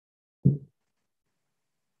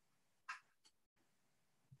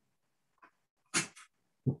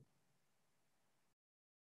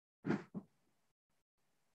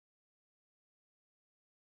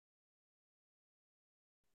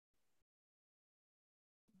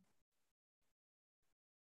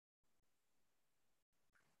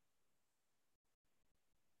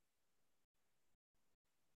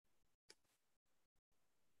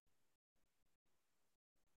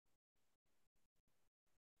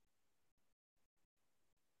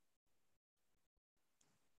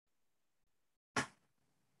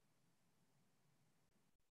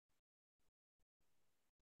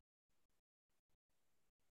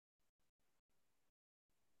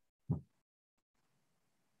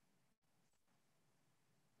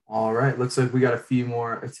All right, looks like we got a few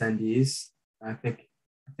more attendees. I think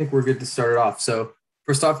I think we're good to start it off. So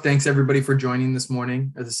first off, thanks everybody for joining this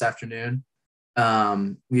morning or this afternoon.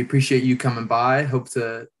 We appreciate you coming by. Hope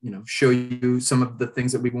to show you some of the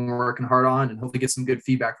things that we've been working hard on, and hopefully get some good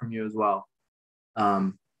feedback from you as well.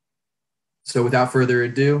 Um, so without further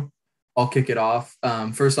ado, I'll kick it off.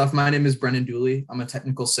 First off, my name is Brendan Dooley. I'm a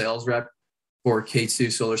technical sales rep for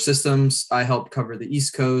K2 Solar Systems. I help cover the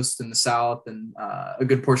East Coast and the South and a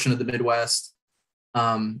good portion of the Midwest.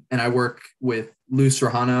 And I work with Luz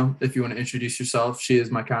Rajano. If you want to introduce yourself, she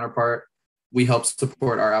is my counterpart. We help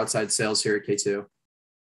support our outside sales here at K2.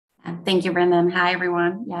 Thank you, Brendan. Hi,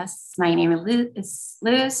 everyone. Yes, my name is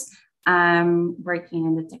Luz. I'm working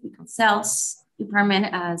in the technical sales department,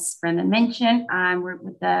 as Brendan mentioned. I work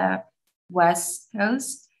with the West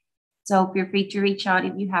Coast. So feel free to reach out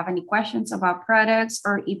if you have any questions about products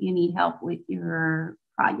or if you need help with your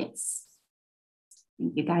projects.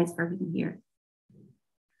 Thank you guys for being here.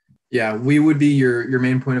 Yeah, we would be your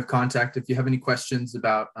main point of contact if you have any questions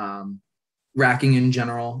about racking in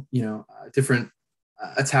general, different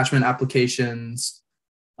attachment applications,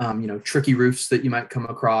 tricky roofs that you might come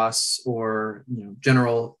across, or,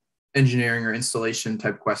 general engineering or installation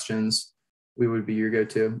type questions. We would be your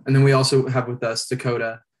go-to. And then we also have with us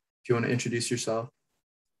Dakota. If you want to introduce yourself.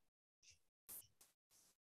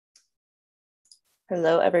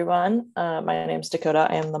 Hello, everyone. My name is Dakota.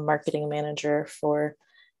 I am the marketing manager for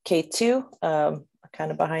K2,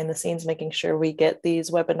 kind of behind the scenes, making sure we get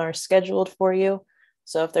these webinars scheduled for you.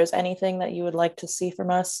 So if there's anything that you would like to see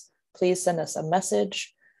from us, please send us a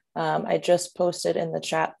message. I just posted in the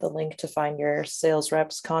chat the link to find your sales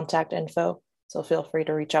reps contact info. So feel free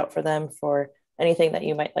to reach out for them for anything that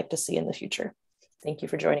you might like to see in the future. Thank you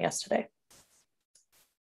for joining us today.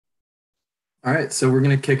 All right, so we're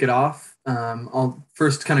going to kick it off. I'll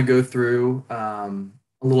first kind of go through a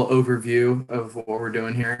little overview of what we're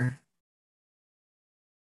doing here.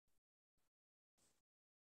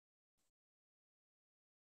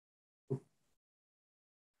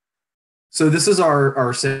 So this is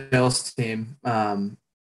our sales team.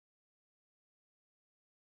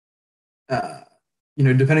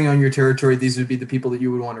 Depending on your territory, these would be the people that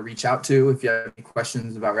you would want to reach out to if you have any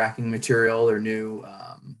questions about racking material or new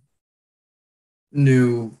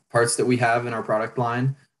parts that we have in our product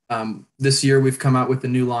line. This year, we've come out with a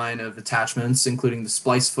new line of attachments, including the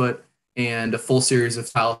splice foot and a full series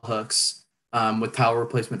of towel hooks with towel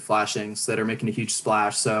replacement flashings that are making a huge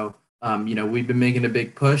splash. So, we've been making a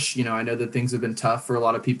big push. I know that things have been tough for a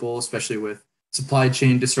lot of people, especially with supply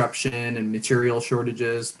chain disruption and material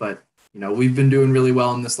shortages, but we've been doing really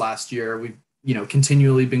well in this last year. We've,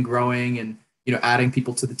 continually been growing and, adding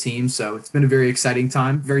people to the team. So it's been a very exciting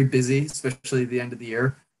time, very busy, especially at the end of the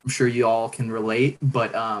year. I'm sure you all can relate,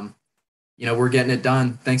 but, we're getting it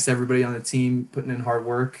done. Thanks to everybody on the team putting in hard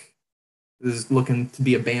work. This is looking to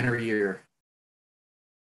be a banner year.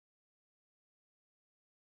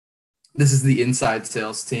 This is the inside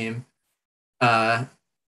sales team.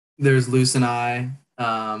 There's Luce and I.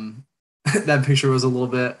 That picture was a little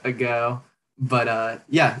bit ago, but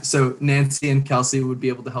so Nancy and Kelsey would be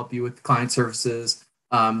able to help you with client services.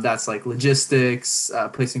 That's like logistics,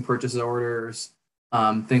 placing purchase orders,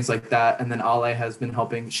 things like that. And then Ale has been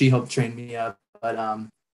helping. She helped train me up, but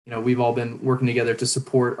we've all been working together to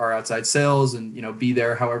support our outside sales and be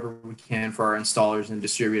there however we can for our installers and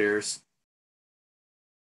distributors.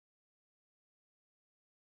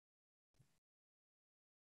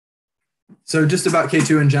 So just about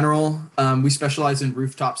K2 in general, we specialize in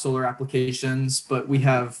rooftop solar applications, but we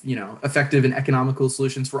have, effective and economical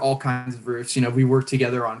solutions for all kinds of roofs. We worked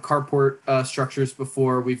together on carport structures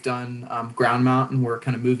before. We've done ground mount, and we're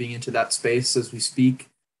kind of moving into that space as we speak.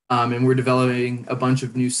 And we're developing a bunch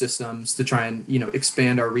of new systems to try and,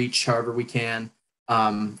 expand our reach however we can,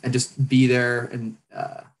 and just be there and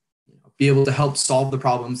be able to help solve the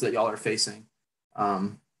problems that y'all are facing.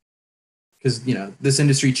 Because, this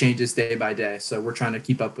industry changes day by day. So we're trying to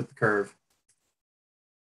keep up with the curve.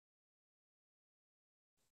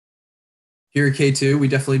 Here at K2, we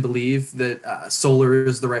definitely believe that solar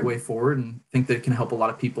is the right way forward and think that it can help a lot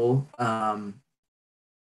of people. I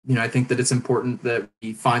think that it's important that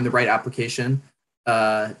we find the right application,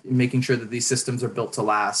 making sure that these systems are built to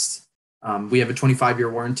last. We have a 25-year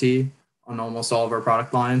warranty on almost all of our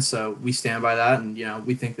product lines. So we stand by that. And,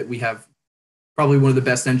 we think that we have probably one of the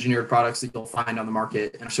best engineered products that you'll find on the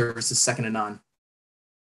market, and our service is second to none.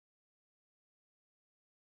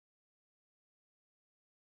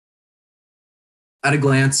 At a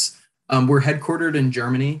glance, we're headquartered in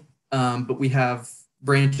Germany, but we have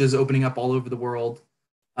branches opening up all over the world.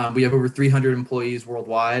 We have over 300 employees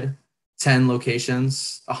worldwide. 10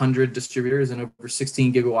 locations, 100 distributors, and over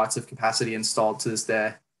 16 gigawatts of capacity installed to this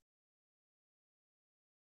day.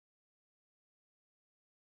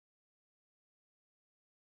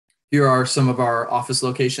 Here are some of our office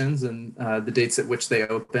locations and the dates at which they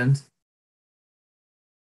opened.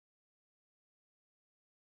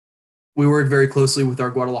 We work very closely with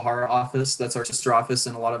our Guadalajara office. That's our sister office,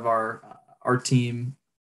 and a lot of our team,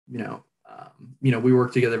 we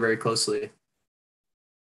work together very closely.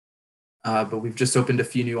 But we've just opened a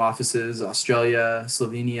few new offices: Australia,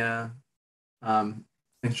 Slovenia.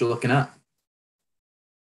 Thanks for looking up.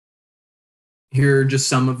 Here are just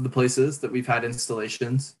some of the places that we've had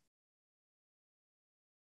installations.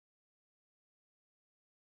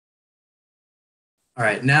 All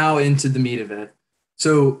right, now into the meat of it.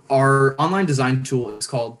 So our online design tool is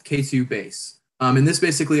called K2 Base. And this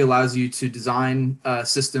basically allows you to design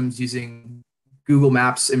systems using Google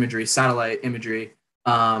Maps imagery, satellite imagery.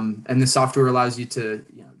 And this software allows you to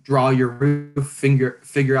draw your roof,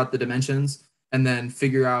 figure out the dimensions, and then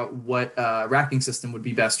figure out what racking system would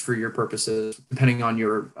be best for your purposes, depending on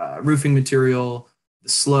your roofing material, the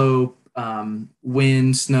slope,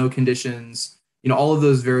 wind, snow conditions, all of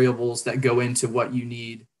those variables that go into what you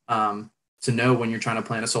need to know when you're trying to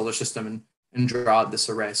plan a solar system and draw out this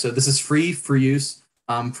array. So this is free for use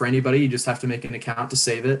for anybody. You just have to make an account to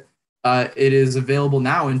save it. It is available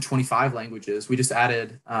now in 25 languages. We just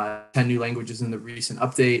added 10 new languages in the recent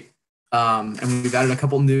update. And we've added a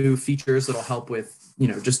couple new features that'll help with,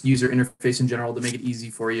 just user interface in general to make it easy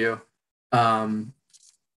for you.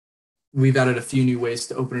 We've added a few new ways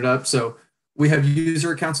to open it up. So we have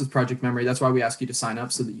user accounts with Project Memory. That's why we ask you to sign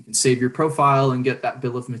up so that you can save your profile and get that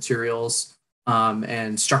bill of materials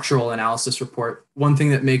and structural analysis report. One thing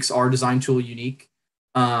that makes our design tool unique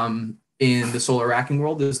in the solar racking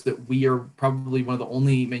world is that we are probably one of the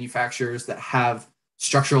only manufacturers that have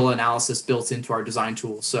structural analysis built into our design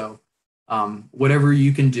tool. So whatever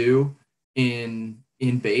you can do in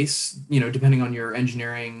base, depending on your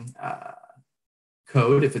engineering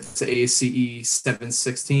code, if it's ACE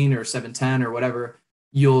 716 or 710 or whatever,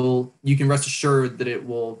 you can rest assured that it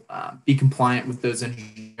will be compliant with those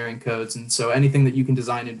engineering codes. And so anything that you can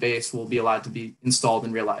design in base will be allowed to be installed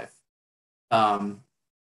in real life.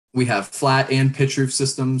 We have flat and pitch roof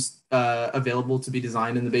systems available to be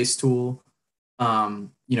designed in the base tool.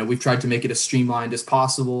 We've tried to make it as streamlined as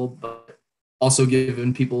possible, but also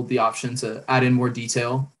given people the option to add in more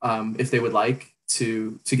detail if they would like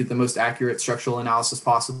to get the most accurate structural analysis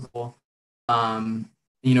possible.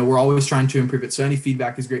 We're always trying to improve it. So any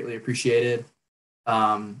feedback is greatly appreciated.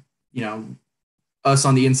 Us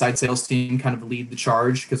on the inside sales team kind of lead the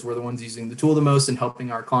charge because we're the ones using the tool the most and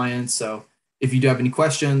helping our clients. So if you do have any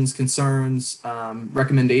questions, concerns,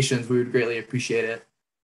 recommendations, we would greatly appreciate it.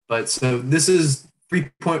 But so this is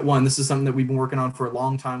 3.1. This is something that we've been working on for a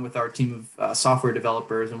long time with our team of software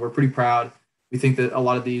developers, and we're pretty proud. We think that a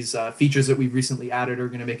lot of these features that we've recently added are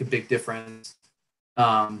going to make a big difference.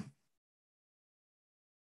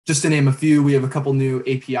 Just to name a few, we have a couple new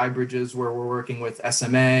API bridges where we're working with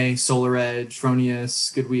SMA, SolarEdge,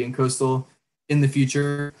 Fronius, GoodWe, and Coastal. In the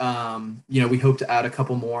future, we hope to add a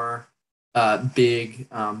couple more big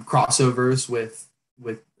crossovers with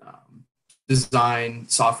design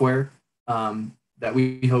software that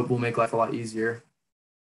we hope will make life a lot easier.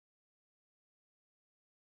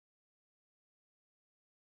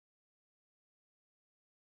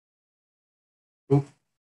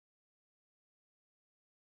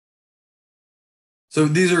 So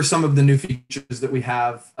these are some of the new features that we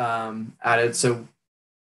have added. So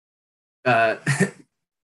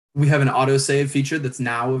we have an autosave feature that's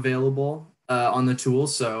now available on the tool.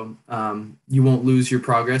 So you won't lose your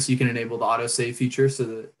progress. You can enable the autosave feature so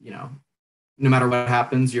that, no matter what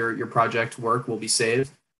happens, your project work will be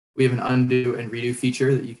saved. We have an undo and redo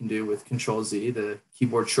feature that you can do with Control-Z, the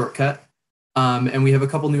keyboard shortcut. And we have a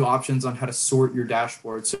couple new options on how to sort your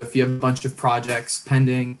dashboard. So if you have a bunch of projects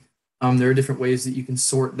pending, there are different ways that you can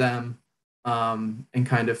sort them and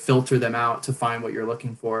kind of filter them out to find what you're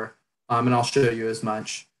looking for. And I'll show you as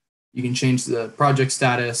much. You can change the project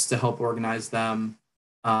status to help organize them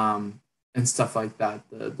and stuff like that,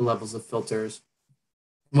 the levels of filters.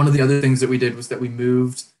 One of the other things that we did was that we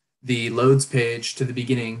moved the loads page to the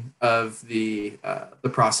beginning of the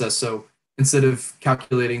process. So instead of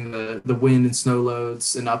calculating the wind and snow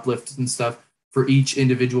loads and uplift and stuff for each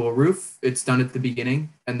individual roof, it's done at the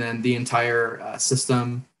beginning. And then the entire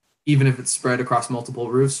system, even if it's spread across multiple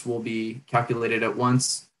roofs, will be calculated at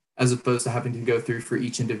once, as opposed to having to go through for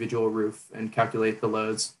each individual roof and calculate the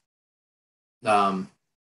loads.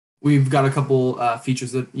 We've got a couple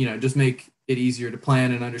features that just make it easier to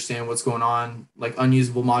plan and understand what's going on. Like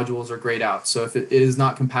unusable modules are grayed out. So if it is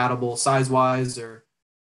not compatible size-wise or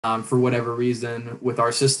for whatever reason with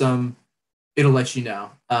our system, it'll let you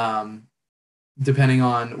know. Depending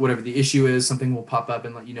on whatever the issue is, something will pop up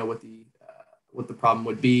and let you know what the problem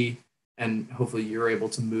would be, and hopefully you're able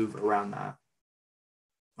to move around that.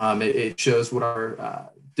 It shows what our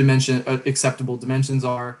acceptable dimensions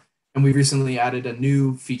are, and we recently added a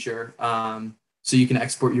new feature. So you can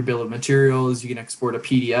export your bill of materials, you can export a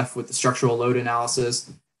PDF with the structural load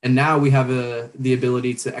analysis, and now we have the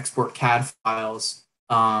ability to export CAD files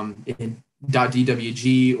in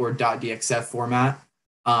 .dwg or .dxf format,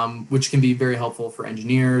 which can be very helpful for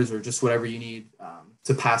engineers or just whatever you need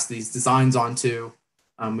to pass these designs onto.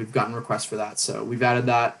 We've gotten requests for that, so we've added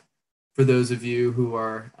that for those of you who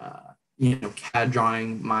are CAD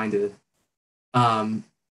drawing minded.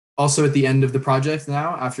 Also, at the end of the project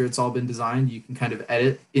now, after it's all been designed, you can kind of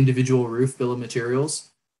edit individual roof bill of materials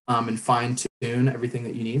and fine tune everything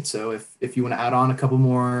that you need. So if you want to add on a couple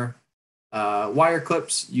more wire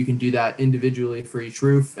clips, you can do that individually for each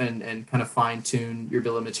roof and kind of fine tune your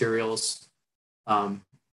bill of materials.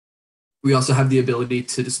 We also have the ability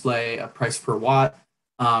to display a price per watt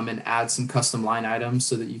and add some custom line items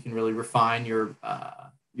so that you can really refine your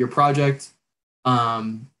project.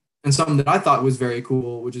 And something that I thought was very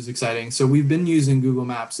cool, which is exciting. So we've been using Google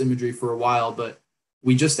Maps imagery for a while, but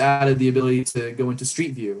we just added the ability to go into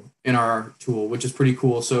Street View in our tool, which is pretty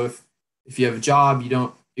cool. So if you have a job, you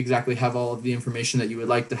don't exactly have all of the information that you would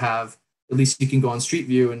like to have, at least you can go on Street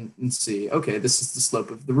View and see, okay, this is the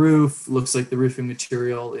slope of the roof. Looks like the roofing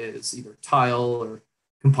material is either tile or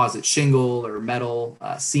composite shingle or metal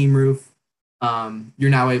seam roof.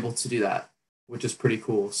 You're now able to do that, which is pretty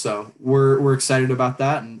cool. So we're excited about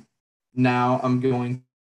that. And now I'm going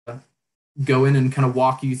to go in and kind of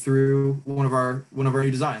walk you through one of our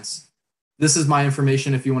new designs. This is my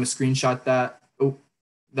information if you want to screenshot that. Oh,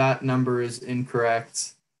 that number is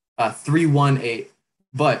incorrect. 318.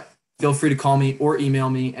 But feel free to call me or email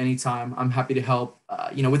me anytime. I'm happy to help.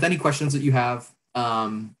 With any questions that you have.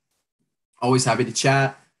 Always happy to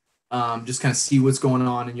chat. Just kind of see what's going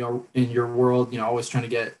on in your world. Always trying to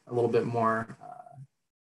get a little bit more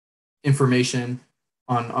information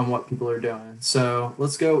on what people are doing. So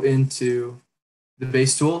let's go into the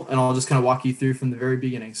base tool, and I'll just kind of walk you through from the very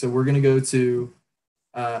beginning. So we're going to go to,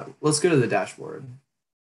 let's go to the dashboard.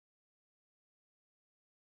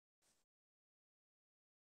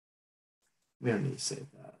 We don't need to save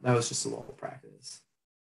that. That was just a little practice.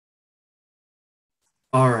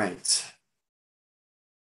 All right.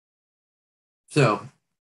 So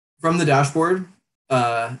from the dashboard,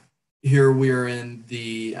 here we are in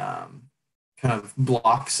the kind of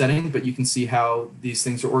block setting, but you can see how these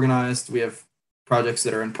things are organized. We have projects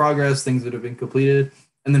that are in progress, things that have been completed.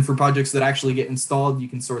 And then for projects that actually get installed, you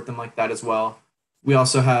can sort them like that as well. We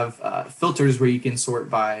also have filters where you can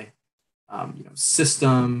sort by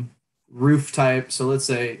system, roof type. So let's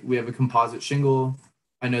say we have a composite shingle.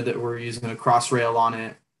 I know that we're using a cross rail on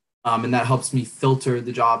it. And that helps me filter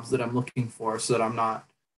the jobs that I'm looking for so that I'm not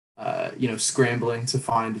scrambling to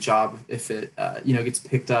find a job if it gets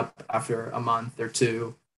picked up after a month or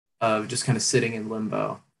two of just kind of sitting in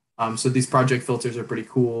limbo. So these project filters are pretty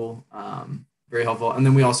cool, very helpful. And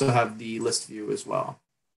then we also have the list view as well,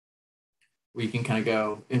 where you can kind of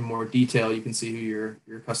go in more detail. You can see who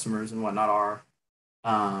your customers and whatnot are,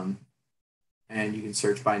 and you can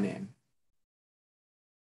search by name.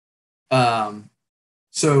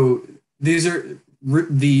 So these are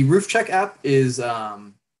the RoofCheck app is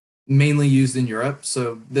mainly used in Europe.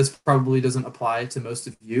 So this probably doesn't apply to most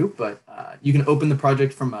of you, but you can open the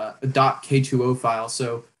project from a .k2o file.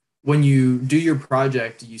 So when you do your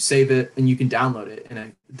project, you save it and you can download it in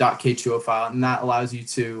a .k2o file, and that allows you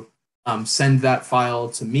to send that file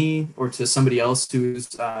to me or to somebody else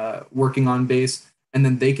who's working on base, and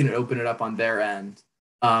then they can open it up on their end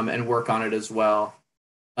and work on it as well.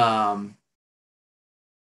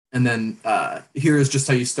 And then here is just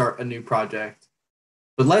how you start a new project.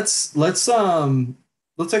 But let's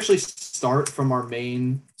actually start from our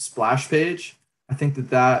main splash page. I think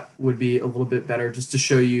that would be a little bit better, just to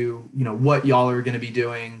show you, what y'all are going to be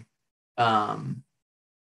doing. When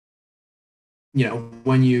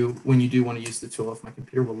you do want to use the tool, if my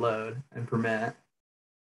computer will load and permit.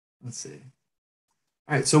 Let's see.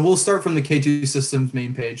 All right, so we'll start from the K2 Systems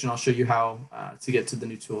main page, and I'll show you how to get to the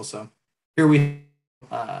new tool. So here we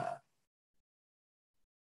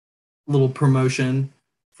little promotion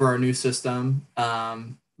for our new system.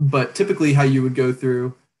 But typically how you would go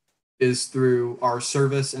through is through our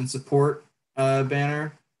service and support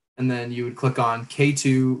banner. And then you would click on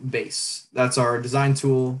K2 base. That's our design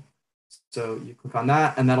tool. So you click on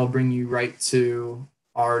that and that'll bring you right to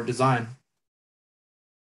our design.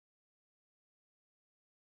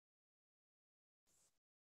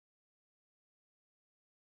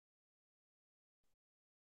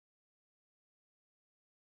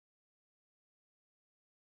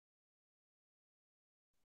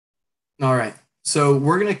 All right. So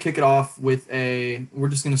we're going to kick it off with we're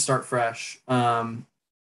just going to start fresh. In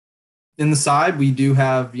the side, we do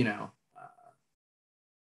have,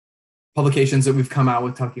 publications that we've come out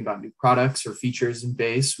with talking about new products or features in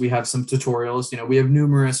base. We have some tutorials. We have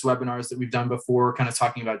numerous webinars that we've done before, kind of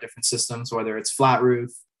talking about different systems, whether it's flat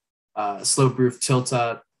roof, slope roof, tilt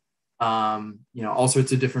up, all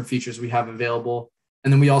sorts of different features we have available.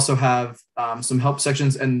 And then we also have some help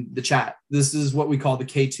sections and the chat. This is what we call the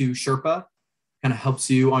K2 Sherpa, kind of helps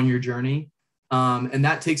you on your journey. And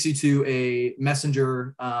that takes you to a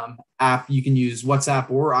messenger app. You can use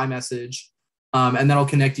WhatsApp or iMessage, and that'll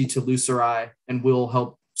connect you to Lucerai, and we'll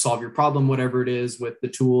help solve your problem, whatever it is with the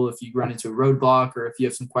tool. If you run into a roadblock or if you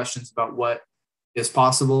have some questions about what is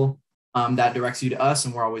possible, that directs you to us,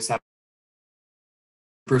 and we're always having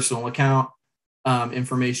personal account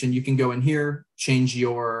information. You can go in here, change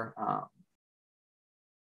your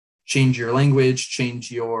language,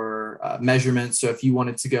 change your measurements. So if you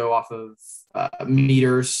wanted to go off of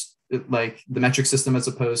meters, like the metric system as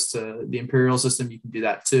opposed to the imperial system, you can do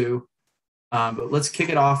that too. But let's kick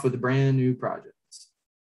it off with a brand new project.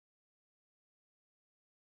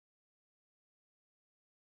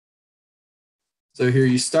 So here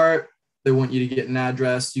you start. They want you to get an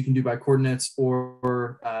address. You can do by coordinates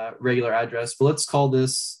or regular address. But let's call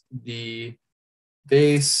this the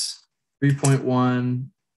base 3.1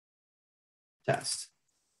 test.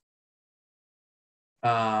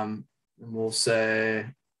 And we'll say,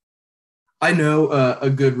 I know a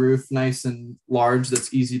good roof, nice and large,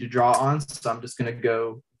 that's easy to draw on. So I'm just going to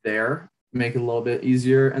go there, make it a little bit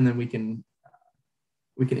easier, and then we can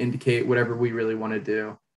indicate whatever we really want to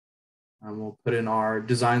do. We'll put in our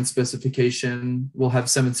design specification. We'll have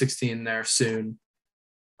 716 there soon.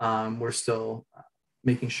 We're still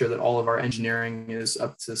making sure that all of our engineering is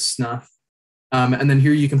up to snuff. And then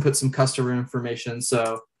here you can put some customer information.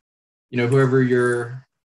 So, whoever you're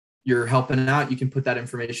helping out, you can put that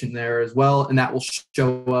information there as well. And that will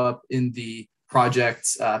show up in the project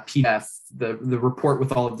PDF, the report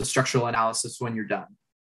with all of the structural analysis when you're done.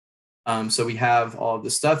 So we have all of the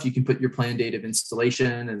stuff. You can put your planned date of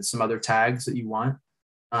installation and some other tags that you want.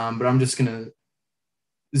 But I'm just going to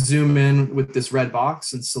zoom in with this red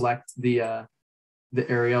box and select the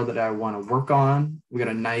area that I want to work on. We got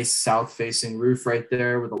a nice south-facing roof right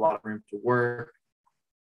there with a lot of room to work.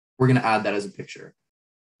 We're going to add that as a picture.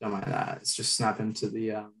 Don't mind that. It's just snap into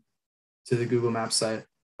the Google Maps site.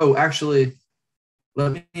 Oh, actually,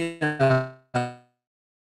 let me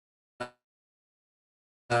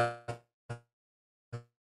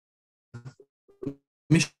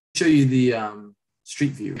show you the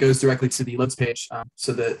street view. It goes directly to the loads page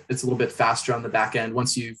so that it's a little bit faster on the back end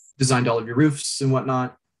once you've designed all of your roofs and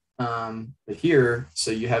whatnot. But here, so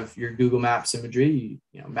you have your Google Maps imagery,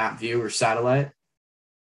 map view or satellite.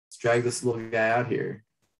 Let's drag this little guy out here.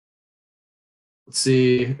 Let's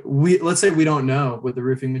see. Let's say we don't know what the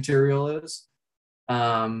roofing material is.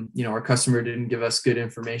 Our customer didn't give us good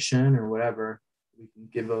information or whatever. We can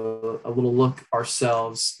give a little look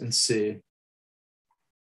ourselves and see.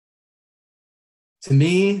 To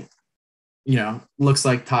me, looks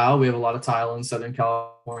like tile. We have a lot of tile in Southern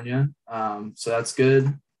California. So that's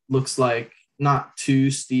good. Looks like not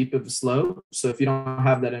too steep of a slope. So if you don't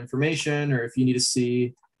have that information, or if you need to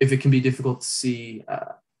see, if it can be difficult to see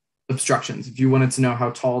obstructions, if you wanted to know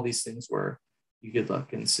how tall these things were, you could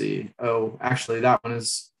look and see, oh, actually that one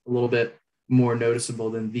is a little bit more noticeable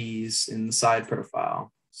than these in the side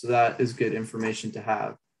profile. So that is good information to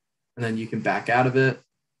have. And then you can back out of it.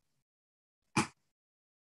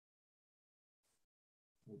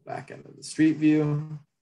 Back out of the street view,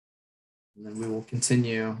 and then we will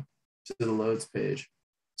continue to the loads page.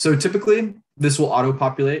 So typically this will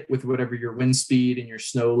auto-populate with whatever your wind speed and your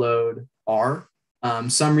snow load are.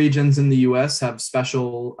 Some regions in the US have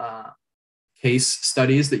special case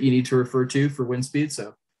studies that you need to refer to for wind speed.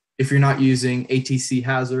 So if you're not using ATC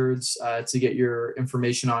hazards to get your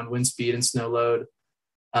information on wind speed and snow load,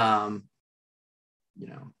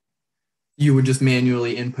 you would just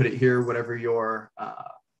manually input it here, whatever your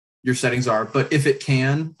settings are. But if it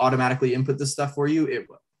can automatically input this stuff for you, it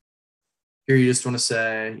will. Here you just want to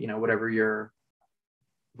say, whatever your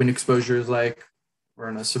wind exposure is like. We're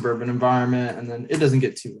in a suburban environment, and then it doesn't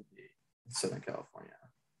get too windy in Southern California.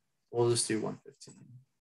 We'll just do 115.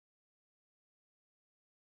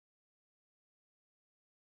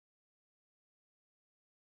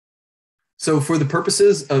 So for the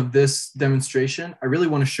purposes of this demonstration, I really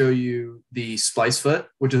want to show you the splice foot,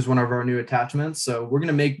 which is one of our new attachments. So we're going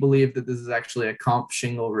to make believe that this is actually a comp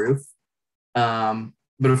shingle roof.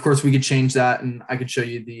 But of course we could change that, and I could show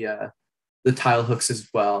you the tile hooks as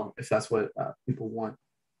well, if that's what people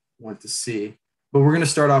want to see. But we're going to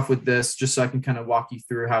start off with this just so I can kind of walk you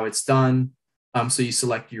through how it's done. So you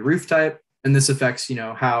select your roof type, and this affects,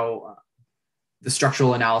 how the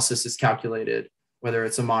structural analysis is calculated, whether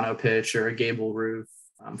it's a mono pitch or a gable roof.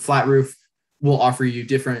 Flat roof will offer you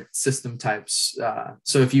different system types.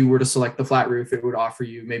 So if you were to select the flat roof, it would offer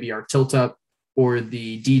you maybe our tilt up or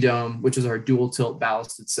the D-dome, which is our dual tilt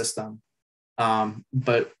ballasted system.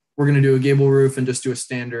 But we're going to do a gable roof and just do a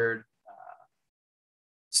standard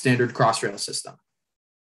cross rail system.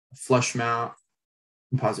 Flush mount,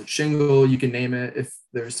 composite shingle, you can name it if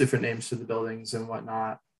there's different names for the buildings and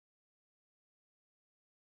whatnot.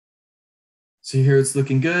 So here it's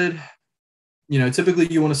looking good. Typically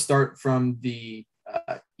you want to start from the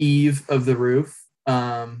eave of the roof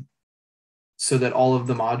so that all of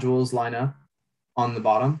the modules line up on the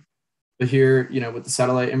bottom. But here, with the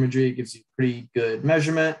satellite imagery, it gives you pretty good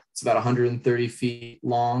measurement. It's about 130 feet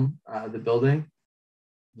long, the building.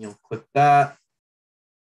 You'll click that.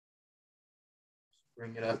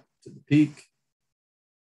 Bring it up to the peak.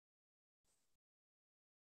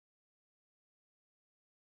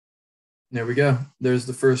 There we go. There's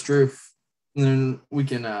the first roof. And then we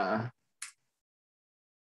can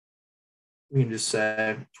just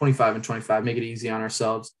say 25 and 25, make it easy on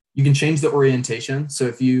ourselves. You can change the orientation. So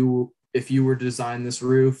if you were to design this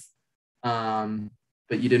roof,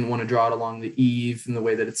 but you didn't want to draw it along the eave in the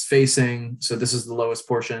way that it's facing, so this is the lowest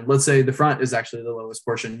portion. Let's say the front is actually the lowest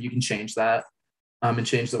portion. You can change that and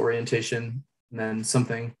change the orientation, and then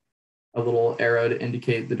a little arrow to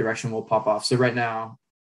indicate the direction will pop off. So right now,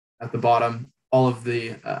 at the bottom, all of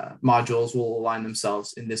the modules will align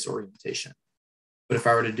themselves in this orientation. But if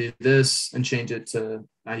I were to do this and change it to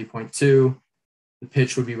 90.2, the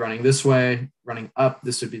pitch would be running this way, running up,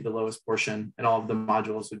 this would be the lowest portion, and all of the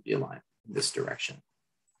modules would be aligned in this direction.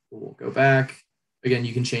 We'll go back. Again,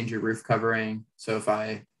 you can change your roof covering. So if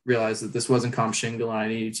I realize that this wasn't comp shingle and I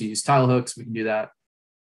needed to use tile hooks, we can do that.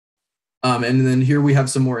 And then here we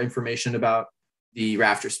have some more information about the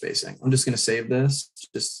rafter spacing. I'm just going to save this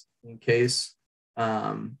just in case.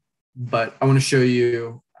 But I want to show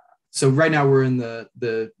you. So right now we're in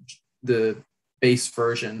the base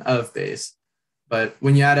version of base. But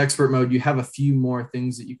when you add expert mode, you have a few more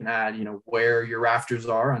things that you can add, where your rafters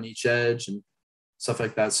are on each edge and stuff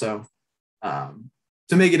like that. So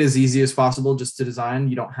to make it as easy as possible just to design,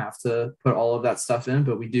 you don't have to put all of that stuff in,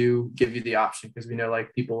 but we do give you the option because we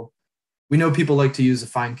know people like to use a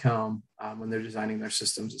fine comb when they're designing their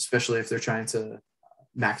systems, especially if they're trying to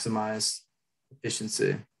maximize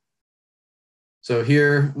efficiency. So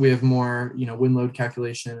here we have more, wind load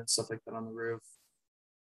calculation and stuff like that on the roof.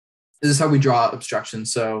 This is how we draw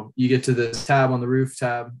obstructions. So you get to this tab on the roof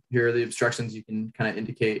tab. Here are the obstructions. You can kind of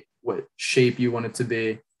indicate what shape you want it to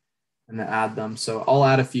be and then add them. So I'll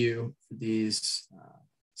add a few for these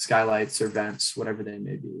skylights or vents, whatever they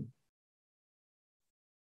may be.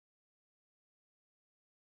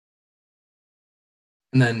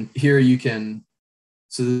 And then here you can,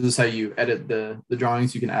 so this is how you edit the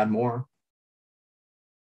drawings. You can add more.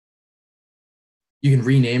 You can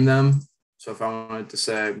rename them. So if I wanted to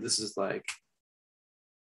say, this is like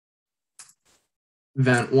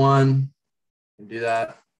vent 1, I can do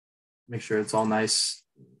that. Make sure it's all nice.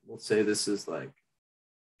 We'll say this is like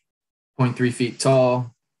 0.3 feet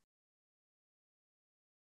tall.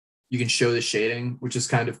 You can show the shading, which is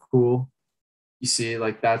kind of cool. You see,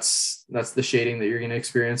 like that's the shading that you're going to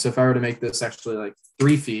experience. So if I were to make this actually like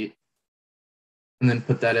 3 feet and then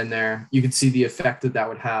put that in there, you can see the effect that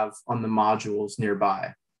would have on the modules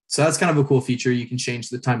nearby. So that's kind of a cool feature. You can change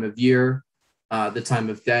the time of year, the time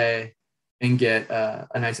of day, and get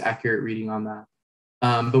a nice accurate reading on that.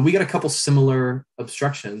 But we got a couple similar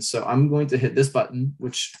obstructions. So I'm going to hit this button,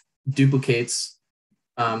 which duplicates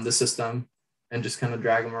the system, and just kind of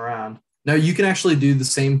drag them around. Now you can actually do the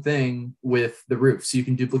same thing with the roof. So you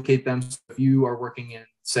can duplicate them. So if you are working in,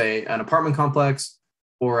 say, an apartment complex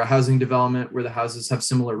or a housing development where the houses have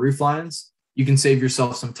similar roof lines, you can save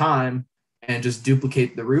yourself some time and just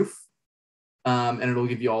duplicate the roof. And it'll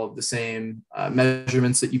give you all of the same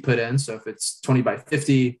measurements that you put in. So if it's 20 by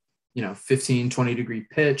 50, 15, 20 degree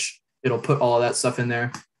pitch, it'll put all of that stuff in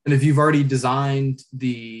there. And if you've already designed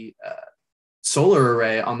the solar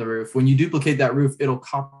array on the roof, when you duplicate that roof, it'll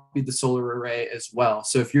copy the solar array as well.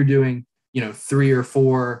 So if you're doing, 3 or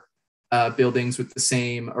 4 buildings with the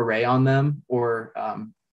same array on them or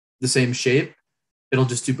the same shape, it'll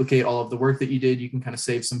just duplicate all of the work that you did. You can kind of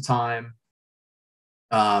save some time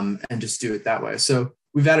and just do it that way. So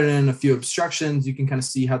we've added in a few obstructions. You can kind of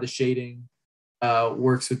see how the shading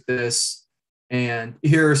works with this. And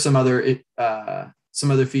here are some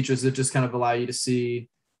other features that just kind of allow you to see,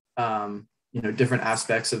 different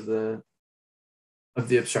aspects of the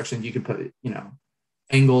obstruction. You can put,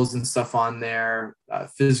 angles and stuff on there,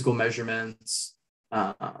 physical measurements.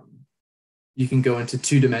 You can go into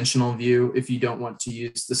 2-dimensional view if you don't want to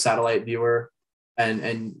use the satellite viewer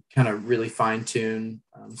and kind of really fine tune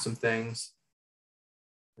some things.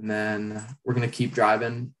 And then we're going to keep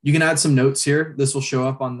driving. You can add some notes here. This will show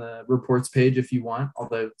up on the reports page if you want,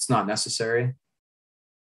 although it's not necessary.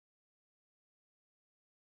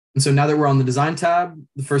 And so now that we're on the design tab,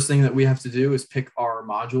 the first thing that we have to do is pick our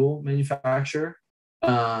module manufacturer.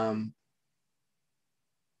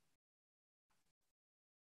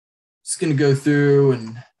 Just going to go through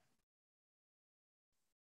and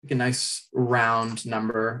pick a nice round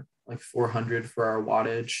number, like 400 for our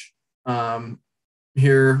wattage.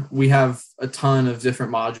 Here we have a ton of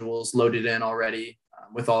different modules loaded in already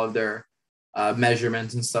with all of their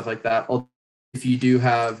measurements and stuff like that. If you do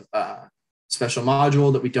have a special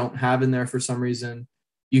module that we don't have in there for some reason,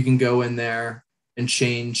 you can go in there and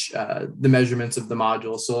change the measurements of the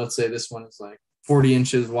module. So let's say this one is like 40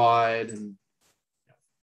 inches wide and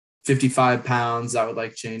 55 pounds. That would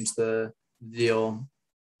like change the deal.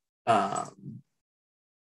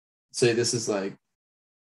 Say this is like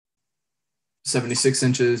 76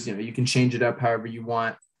 inches, you can change it up however you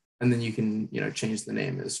want. And then you can, change the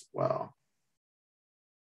name as well.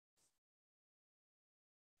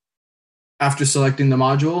 After selecting the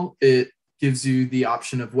module, it gives you the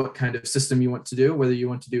option of what kind of system you want to do, whether you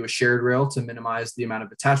want to do a shared rail to minimize the amount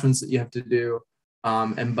of attachments that you have to do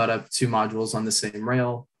and butt up 2 modules on the same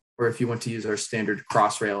rail, or if you want to use our standard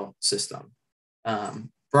Crossrail system.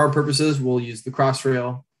 For our purposes, we'll use the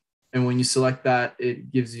Crossrail. And when you select that,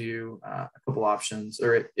 it gives you a couple options,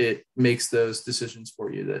 or it makes those decisions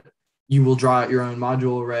for you that you will draw out your own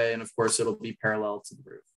module array. And of course, it'll be parallel to the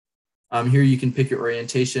roof. Here you can pick your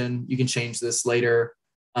orientation. You can change this later.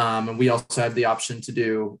 And we also have the option to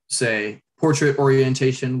do, say, portrait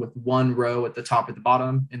orientation with 1 row at the top or the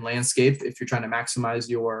bottom in landscape. If you're trying to maximize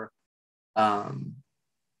your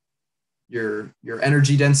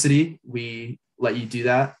energy density, we let you do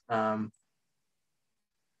that.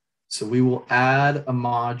 So we will add a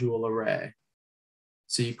module array.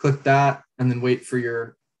 So you click that and then wait for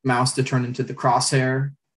your mouse to turn into the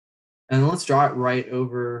crosshair. And let's draw it right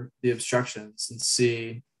over the obstructions and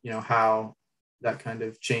see, how that kind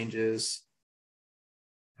of changes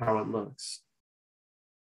how it looks.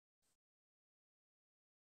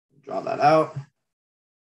 Draw that out.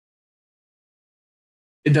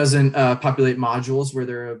 It doesn't populate modules where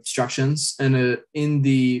there are obstructions. And in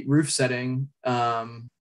the roof setting,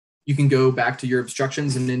 you can go back to your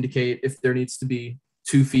obstructions and indicate if there needs to be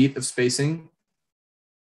 2 feet of spacing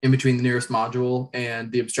in between the nearest module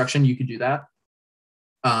and the obstruction. You could do that.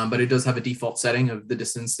 But it does have a default setting of the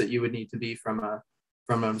distance that you would need to be from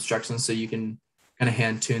an obstruction. So you can kind of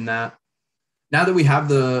hand tune that. Now that we have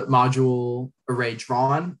the module array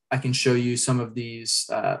drawn, I can show you some of these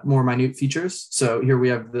more minute features. So here we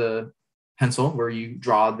have the pencil where you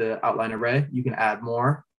draw the outline array. You can add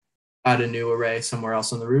more, add a new array somewhere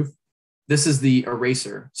else on the roof. This is the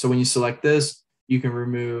eraser. So when you select this, you can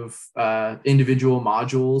remove individual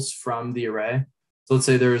modules from the array. So let's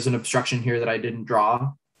say there's an obstruction here that I didn't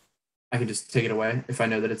draw. I can just take it away if I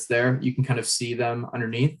know that it's there. You can kind of see them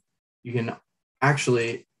underneath. You can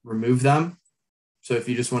actually remove them. So if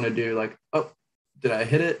you just want to do like, oh, did I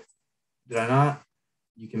hit it? Did I not?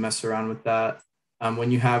 You can mess around with that.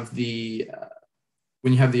 When you have the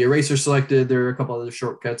eraser selected, there are a couple other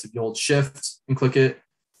shortcuts. If you hold Shift and click it,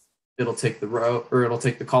 it'll take the row, or it'll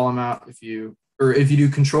take the column out. If you do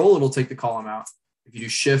Control, it'll take the column out. If you do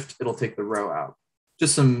Shift, it'll take the row out.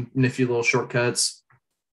 Just some nifty little shortcuts.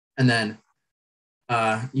 And then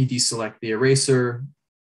you deselect the eraser.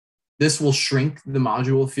 This will shrink the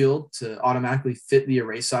module field to automatically fit the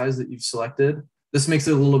array size that you've selected. This makes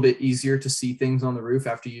it a little bit easier to see things on the roof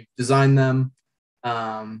after you've designed them,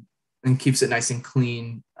 and keeps it nice and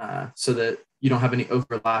clean so that you don't have any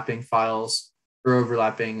overlapping files or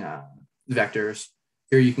overlapping vectors.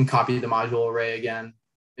 Here you can copy the module array again.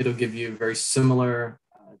 It'll give you a very similar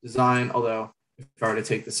design, although if I were to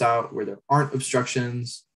take this out where there aren't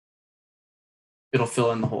obstructions, it'll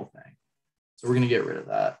fill in the whole thing. So we're going to get rid of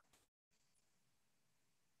that.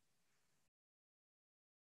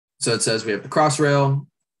 So it says we have the Crossrail.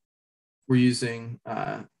 We're using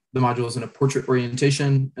the modules in a portrait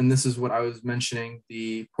orientation. And this is what I was mentioning,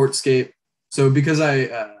 the Portscape. So because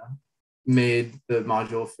I made the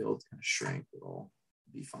module field kind of shrink, it'll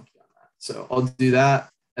be funky on that. So I'll do that,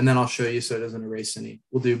 and then I'll show you so it doesn't erase any.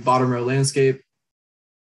 We'll do bottom row landscape.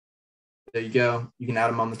 There you go. You can add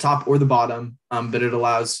them on the top or the bottom, but it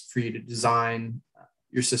allows for you to design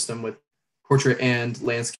your system with portrait and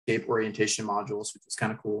landscape orientation modules, which is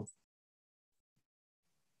kind of cool.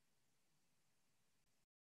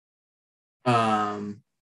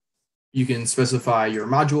 You can specify your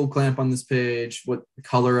module clamp on this page, what the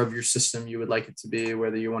color of your system you would like it to be,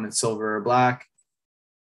 whether you want it silver or black.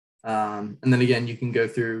 And then again, you can go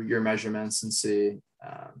through your measurements and see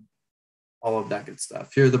all of that good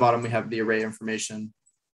stuff. Here at the bottom, we have the array information,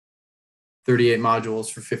 38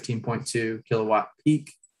 modules for 15.2 kilowatt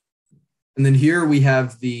peak. And then here we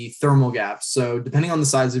have the thermal gaps. So depending on the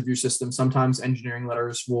size of your system, sometimes engineering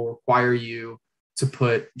letters will require you to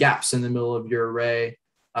put gaps in the middle of your array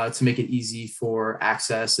to make it easy for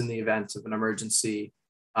access in the event of an emergency,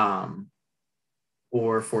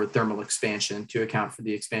 or for thermal expansion to account for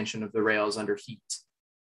the expansion of the rails under heat.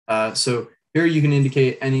 So here you can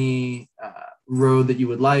indicate any road that you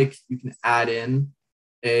would like. You can add in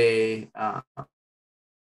a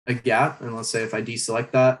gap, and let's say if I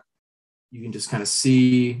deselect that, you can just kind of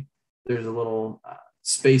see there's a little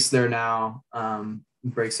space there now.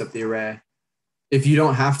 Breaks up the array. If you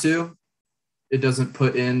don't have to, it doesn't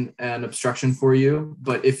put in an obstruction for you,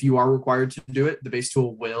 but if you are required to do it, the base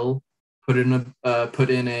tool will put in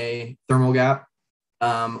a thermal gap.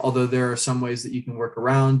 Although there are some ways that you can work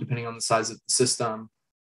around depending on the size of the system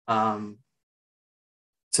to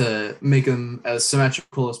make them as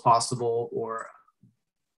symmetrical as possible, or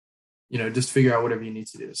just figure out whatever you need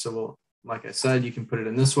to do. So like I said, you can put it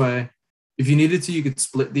in this way. If you needed to, you could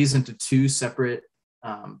split these into two separate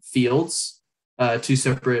fields. Two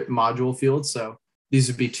separate module fields. So these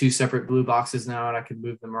would be two separate blue boxes now, and I could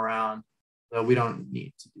move them around. So we don't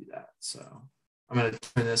need to do that. So I'm going to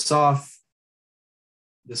turn this off,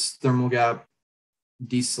 this thermal gap,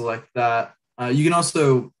 deselect that. You can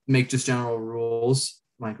also make just general rules.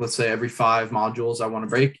 Like let's say every 5 modules I want to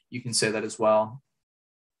break, you can say that as well.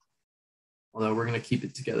 Although we're going to keep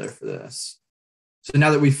it together for this. So now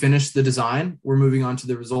that we've finished the design, we're moving on to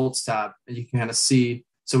the results tab, and you can kind of see.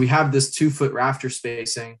 So we have this 2-foot rafter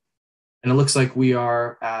spacing, and it looks like we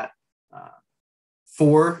are at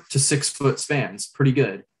 4 to 6 foot spans, pretty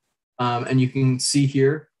good. And you can see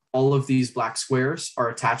here, all of these black squares are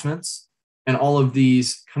attachments, and all of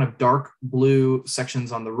these kind of dark blue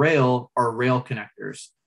sections on the rail are rail connectors.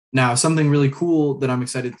 Now, something really cool that I'm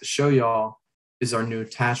excited to show y'all is our new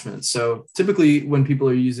attachments. So typically when people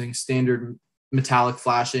are using standard metallic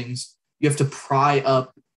flashings, you have to pry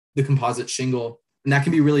up the composite shingle. And that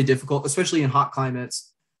can be really difficult, especially in hot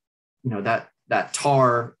climates. That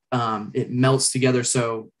tar, it melts together.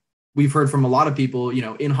 So we've heard from a lot of people,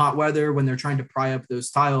 in hot weather, when they're trying to pry up those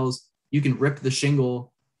tiles, you can rip the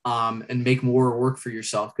shingle and make more work for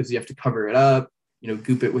yourself because you have to cover it up,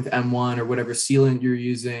 goop it with M1 or whatever sealant you're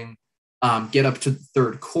using, get up to the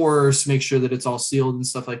 3rd course, make sure that it's all sealed and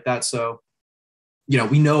stuff like that. So,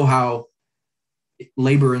 we know how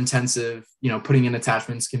labor intensive, putting in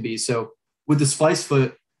attachments can be. So with the splice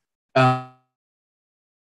foot,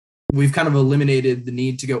 we've kind of eliminated the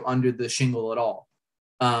need to go under the shingle at all.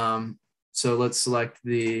 So let's select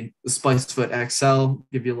the splice foot XL,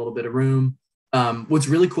 give you a little bit of room. What's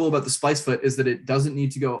really cool about the splice foot is that it doesn't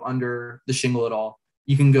need to go under the shingle at all.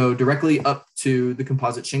 You can go directly up to the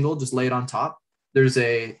composite shingle, just lay it on top. There's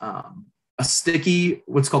a sticky,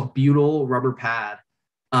 what's called butyl rubber pad.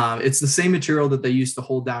 It's the same material that they use to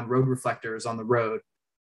hold down road reflectors on the road.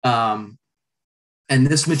 And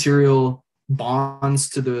this material bonds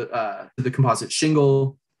to the composite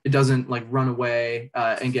shingle. It doesn't run away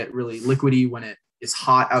and get really liquidy when it is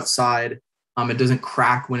hot outside. It doesn't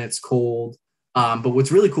crack when it's cold. But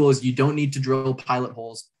what's really cool is you don't need to drill pilot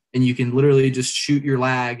holes, and you can literally just shoot your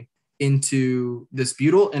lag into this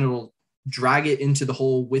butyl, and it'll drag it into the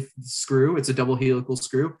hole with the screw. It's a double helical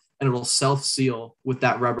screw, and it'll self-seal with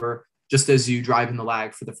that rubber just as you drive in the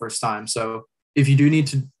lag for the first time. So if you do need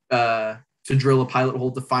to drill a pilot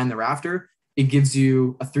hole to find the rafter, it gives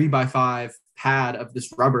you a 3x5 pad of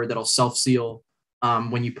this rubber that'll self-seal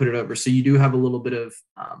when you put it over. So you do have a little bit of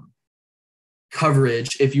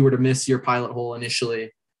coverage if you were to miss your pilot hole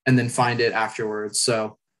initially and then find it afterwards.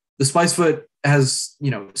 So the splice foot has,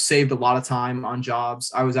 saved a lot of time on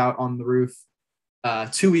jobs. I was out on the roof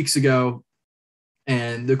 2 weeks ago,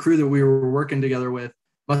 and the crew that we were working together with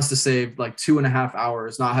must have saved 2.5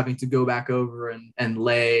 hours not having to go back over and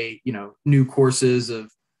lay, new courses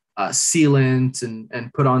of sealant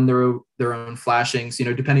and put on their own flashings,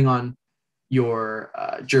 depending on, your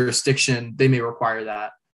jurisdiction, they may require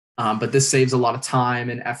that. But this saves a lot of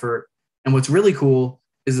time and effort. And what's really cool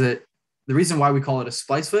is that the reason why we call it a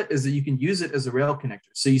splice foot is that you can use it as a rail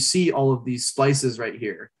connector. So you see all of these splices right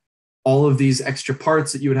here, all of these extra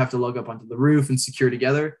parts that you would have to lug up onto the roof and secure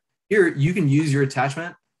together. Here, you can use your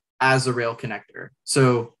attachment as a rail connector.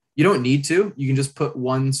 So you don't need to. You can just put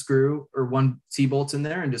one screw or one T-bolt in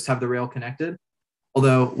there and just have the rail connected.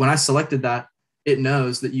 Although when I selected that, it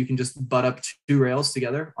knows that you can just butt up two rails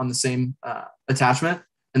together on the same attachment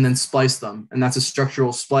and then splice them. And that's a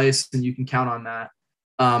structural splice, and you can count on that.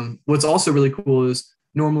 What's also really cool is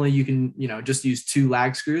normally you can, just use two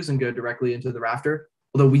lag screws and go directly into the rafter.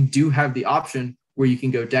 Although we do have the option where you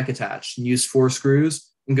can go deck attached and use 4 screws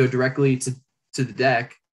and go directly to the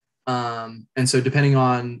deck. And so depending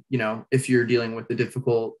on, if you're dealing with the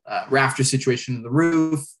difficult rafter situation in the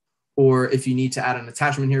roof, or if you need to add an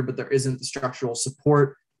attachment here, but there isn't the structural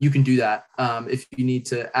support, you can do that. If you need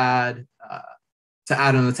to add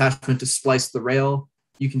an attachment to splice the rail,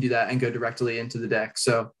 you can do that and go directly into the deck.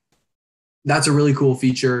 So that's a really cool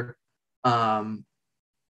feature. Anything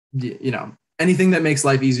that makes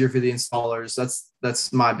life easier for the installers,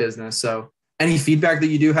 that's my business. So any feedback that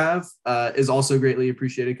you do have is also greatly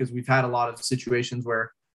appreciated, because we've had a lot of situations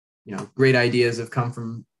where, great ideas have come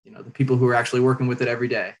from, the people who are actually working with it every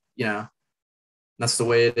day. That's the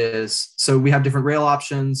way it is. So we have different rail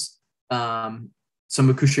options, some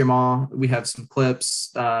accoutrement, we have some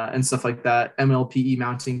clips and stuff like that, MLPE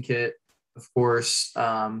mounting kit, of course.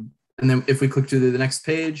 And then if we click to the next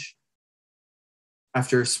page,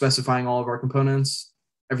 after specifying all of our components,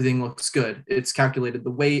 everything looks good. It's calculated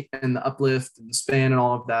the weight and the uplift and the span and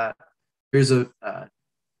all of that. Here's a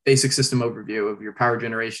basic system overview of your power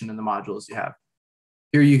generation and the modules you have.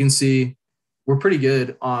 Here you can see we're pretty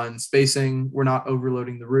good on spacing. We're not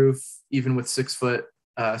overloading the roof, even with 6-foot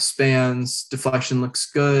spans. Deflection looks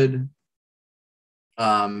good.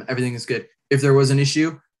 Everything is good. If there was an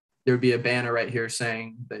issue, there would be a banner right here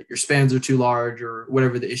saying that your spans are too large or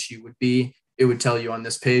whatever the issue would be. It would tell you on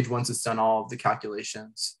this page once it's done all of the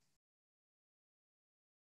calculations.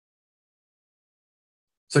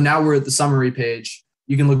 So now we're at the summary page.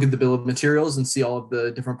 You can look at the bill of materials and see all of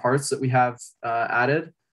the different parts that we have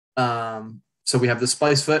added. So we have the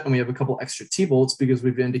splice foot, and we have a couple extra T-bolts because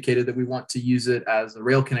we've indicated that we want to use it as a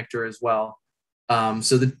rail connector as well.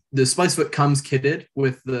 So the splice foot comes kitted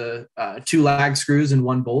with the 2 lag screws and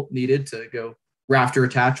 1 bolt needed to go rafter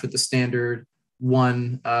attached with the standard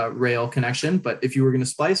 1 rail connection. But if you were going to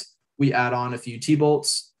splice, we add on a few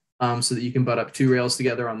T-bolts so that you can butt up 2 rails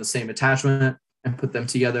together on the same attachment and put them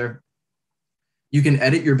together. You can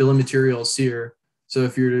edit your bill of materials here. So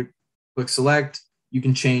if you're to click select, you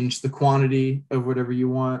can change the quantity of whatever you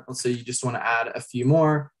want. Let's say you just want to add a few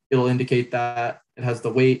more. It'll indicate that it has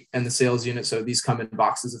the weight and the sales unit. So these come in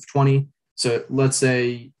boxes of 20. So let's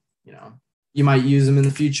say, you might use them in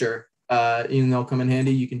the future. Even they'll come in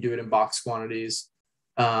handy. You can do it in box quantities.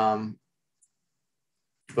 But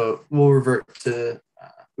we'll revert to,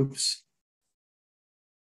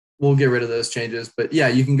 we'll get rid of those changes. But yeah,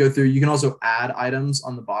 you can go through. You can also add items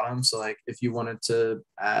on the bottom. So like if you wanted to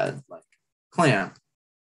add like clamp,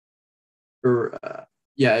 or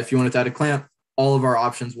if you wanted to add a clamp, all of our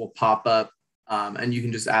options will pop up, and you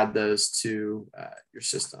can just add those to your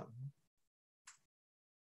system.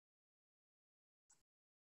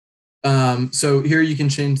 So here you can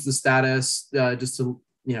change the status just to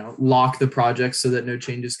lock the project so that no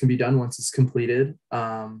changes can be done once it's completed.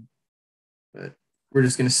 But we're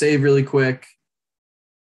just going to save really quick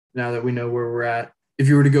now that we know where we're at. If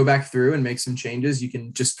you were to go back through and make some changes, you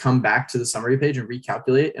can just come back to the summary page and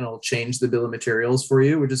recalculate, and it'll change the bill of materials for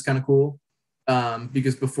you, which is kind of cool.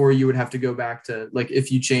 Because before you would have to go back to, like,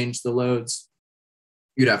 if you change the loads,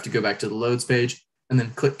 you'd have to go back to the loads page and then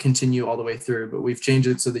click continue all the way through. But we've changed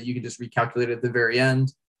it so that you can just recalculate at the very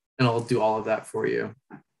end, and it'll do all of that for you.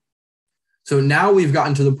 So now we've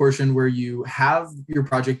gotten to the portion where you have your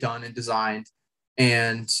project done and designed,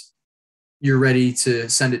 and you're ready to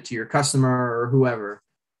send it to your customer or whoever,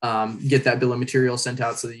 get that bill of materials sent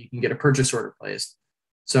out so that you can get a purchase order placed.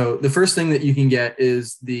 So the first thing that you can get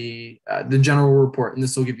is the general report, and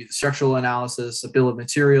this will give you the structural analysis, a bill of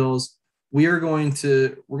materials. We're going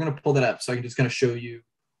to pull that up so I can just kind of show you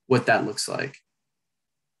what that looks like.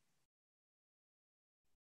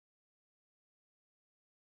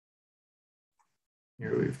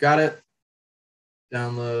 Here we've got it.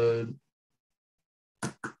 Download.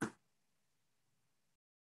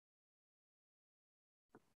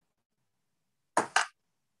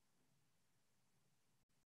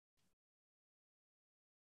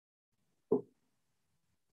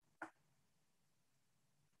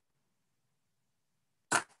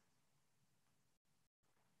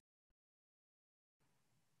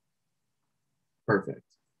 Perfect.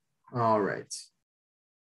 All right.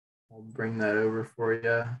 I'll bring that over for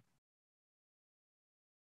you.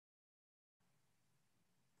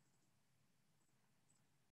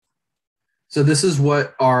 So this is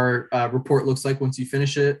what our report looks like once you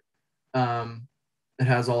finish it. It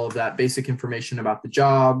has all of that basic information about the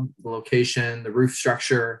job, the location, the roof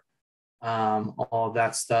structure, all of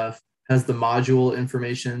that stuff. It has the module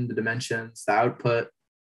information, the dimensions, the output.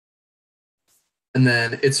 And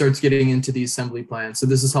then it starts getting into the assembly plan. So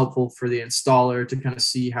this is helpful for the installer to kind of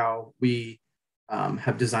see how we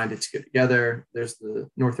have designed it to get together. There's the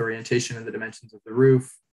north orientation and the dimensions of the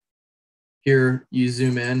roof. Here you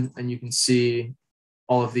zoom in and you can see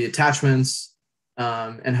all of the attachments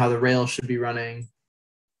and how the rail should be running.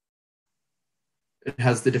 It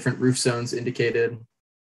has the different roof zones indicated.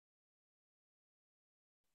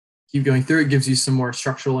 Keep going through, it gives you some more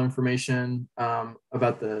structural information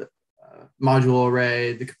about the module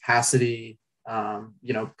array, the capacity,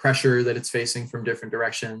 pressure that it's facing from different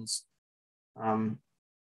directions,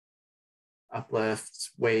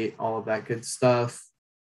 uplift, weight, all of that good stuff.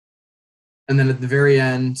 And then at the very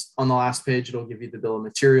end, on the last page, it'll give you the bill of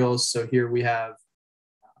materials. So here we have,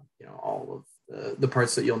 all of the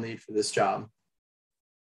parts that you'll need for this job.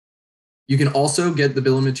 You can also get the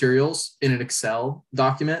bill of materials in an Excel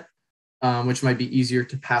document, which might be easier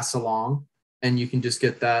to pass along. And you can just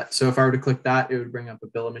get that. So if I were to click that, it would bring up a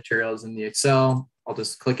bill of materials in the Excel. I'll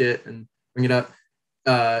just click it and bring it up.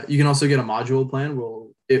 You can also get a module plan where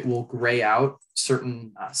it will gray out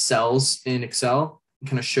certain cells in Excel and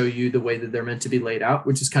kind of show you the way that they're meant to be laid out,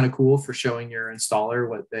 which is kind of cool for showing your installer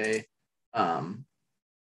what they,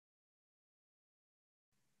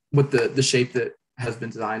 what the shape that has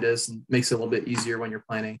been designed is, and makes it a little bit easier when you're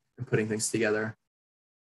planning and putting things together.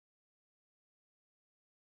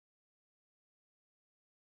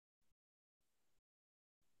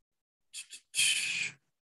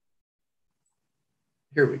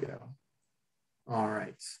 Here we go. All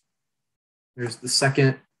right. Here's the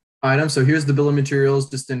second item. So here's the bill of materials,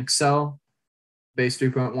 just in Excel, base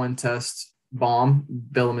 3.1 test BOM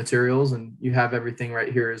bill of materials, and you have everything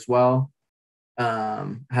right here as well.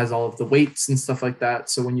 Has all of the weights and stuff like that.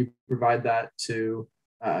 So when you provide that to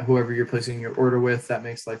whoever you're placing your order with, that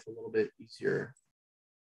makes life a little bit easier.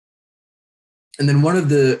 And then one of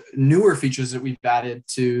the newer features that we've added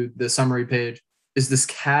to the summary page is this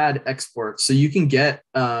CAD export. So you can get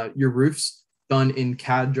your roofs done in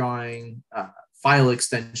CAD drawing file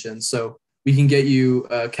extensions. So we can get you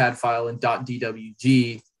a CAD file in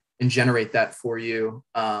 .dwg and generate that for you.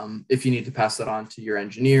 If you need to pass that on to your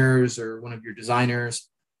engineers or one of your designers,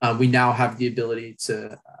 we now have the ability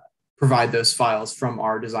to provide those files from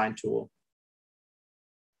our design tool.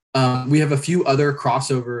 We have a few other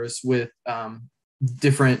crossovers with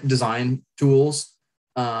different design tools,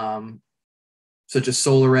 such as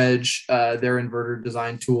SolarEdge, their inverter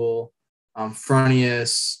design tool,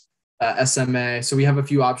 Fronius, SMA. So we have a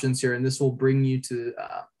few options here, and this will bring you to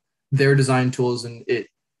their design tools, and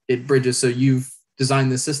it bridges. So you've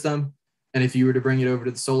designed the system, and if you were to bring it over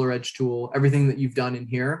to the SolarEdge tool, everything that you've done in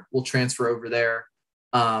here will transfer over there,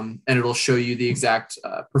 and it'll show you the exact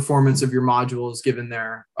performance of your modules given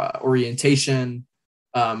their orientation.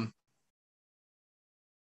 And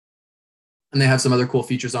they have some other cool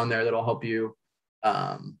features on there that'll help you,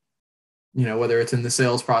 whether it's in the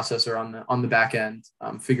sales process or on the back end,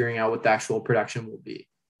 figuring out what the actual production will be.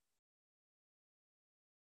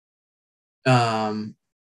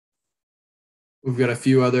 We've got a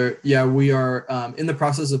few other, we are in the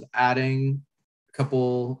process of adding a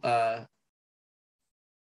couple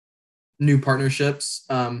new partnerships.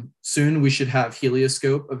 Soon we should have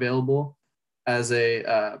Helioscope available as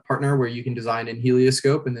a partner where you can design in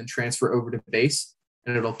Helioscope and then transfer over to Base,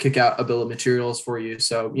 and it'll kick out a bill of materials for you.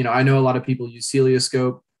 So, I know a lot of people use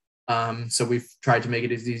Helioscope, so we've tried to make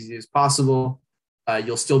it as easy as possible.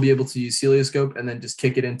 You'll still be able to use Helioscope and then just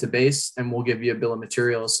kick it into Base, and we'll give you a bill of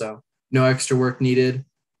materials. So no extra work needed,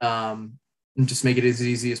 and just make it as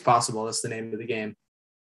easy as possible. That's the name of the game.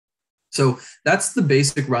 So that's the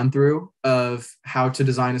basic run through of how to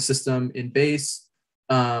design a system in Base.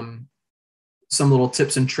 Some little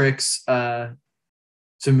tips and tricks to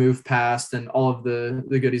move past, and all of the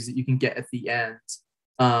goodies that you can get at the end.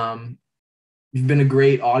 You've been a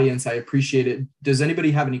great audience. I appreciate it. Does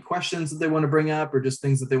anybody have any questions that they want to bring up, or just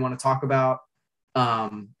things that they want to talk about?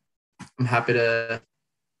 I'm happy to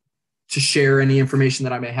share any information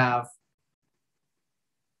that I may have.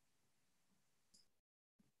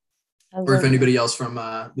 Or if anybody else from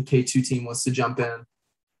the K2 team wants to jump in.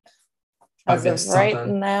 As of right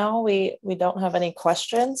now, we don't have any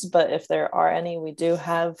questions, but if there are any, we do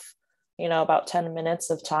have, about 10 minutes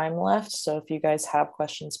of time left. So if you guys have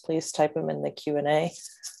questions, please type them in the Q&A,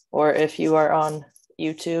 or if you are on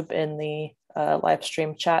YouTube in the live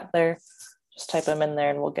stream chat there, just type them in there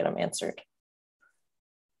and we'll get them answered.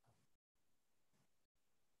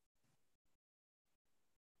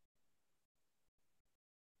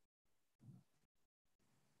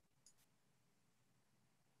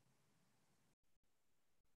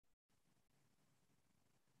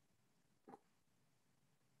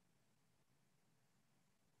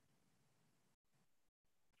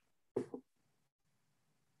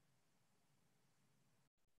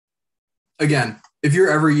 Again, if you're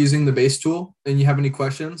ever using the base tool and you have any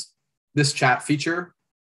questions, this chat feature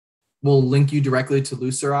will link you directly to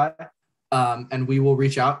Luceri, and we will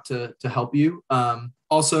reach out to help you.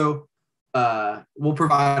 Also, we'll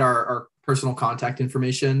provide our personal contact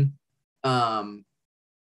information. And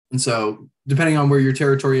so depending on where your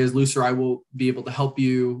territory is, Luceri will be able to help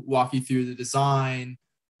you, walk you through the design,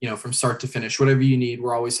 from start to finish, whatever you need.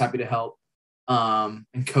 We're always happy to help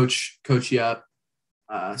and coach you up.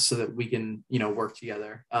 So that we can, work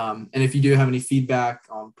together. And if you do have any feedback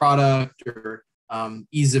on product or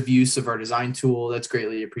ease of use of our design tool, that's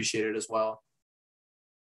greatly appreciated as well.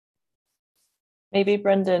 Maybe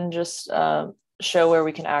Brendan, just show where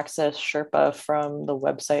we can access Sherpa from the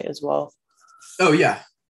website as well. Oh yeah.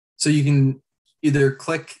 So you can either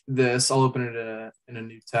click this, I'll open it in a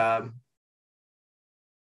new tab.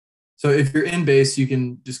 So if you're in Base, you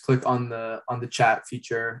can just click on the chat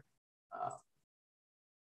feature.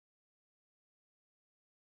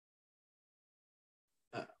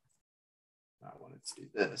 Let's do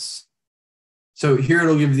this. So here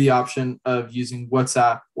it'll give you the option of using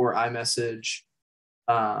WhatsApp or iMessage.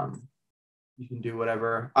 You can do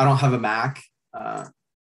whatever. I don't have a Mac,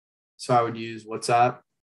 so I would use WhatsApp.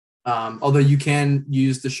 Although you can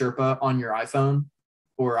use the Sherpa on your iPhone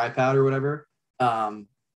or iPad or whatever. You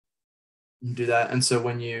can do that. And so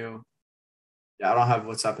when I don't have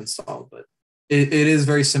WhatsApp installed, but it is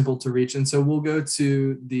very simple to reach. And so we'll go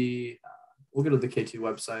to the K2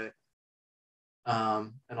 website.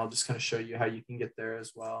 And I'll just kind of show you how you can get there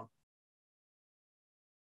as well.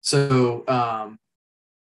 So,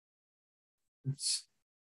 oops.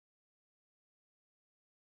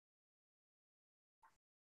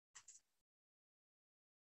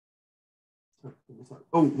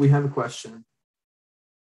 Oh, we have a question.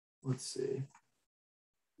 Let's see.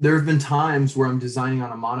 There have been times where I'm designing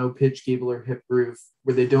on a mono pitch gable or hip roof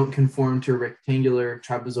where they don't conform to a rectangular,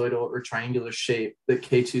 trapezoidal, or triangular shape that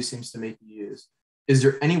K2 seems to make you use. Is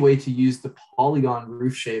there any way to use the polygon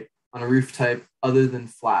roof shape on a roof type other than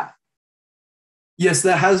flat? Yes,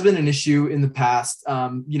 that has been an issue in the past.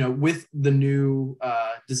 With the new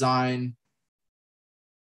design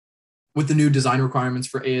requirements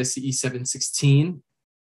for ASCE 716,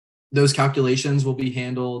 those calculations will be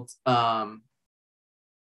handled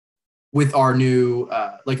with our new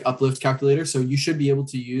uplift calculator. So you should be able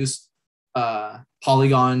to use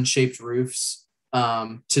polygon shaped roofs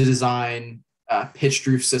to design a pitched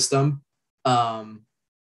roof system.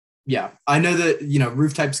 Yeah, I know that,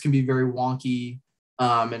 roof types can be very wonky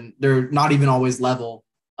and they're not even always level.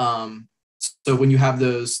 So when you have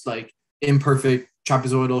those like imperfect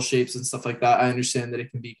trapezoidal shapes and stuff like that, I understand that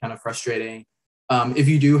it can be kind of frustrating. If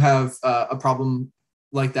you do have a problem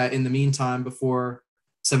like that in the meantime, before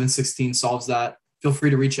 716 solves that, feel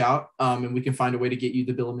free to reach out and we can find a way to get you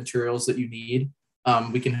the bill of materials that you need.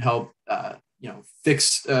 We can help,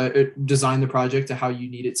 fix, design the project to how you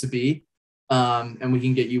need it to be. And we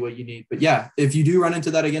can get you what you need. But yeah, if you do run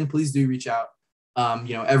into that again, please do reach out.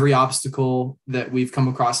 Every obstacle that we've come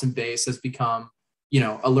across in Base has become,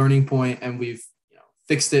 a learning point, and we've,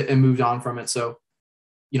 fixed it and moved on from it. So,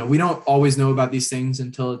 we don't always know about these things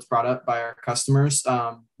until it's brought up by our customers.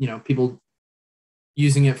 People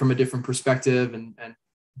using it from a different perspective and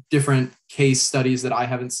different case studies that I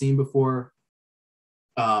haven't seen before.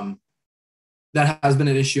 That has been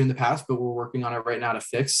an issue in the past, but we're working on it right now to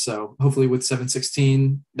fix. So hopefully with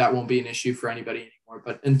 716, that won't be an issue for anybody anymore.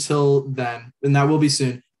 But until then, and that will be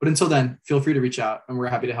soon, but until then, feel free to reach out and we're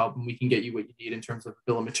happy to help, and we can get you what you need in terms of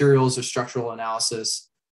bill of materials or structural analysis,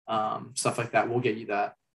 stuff like that. We'll get you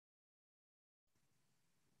that.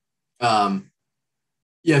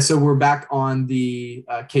 So we're back on the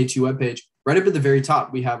K2 webpage. Right up at the very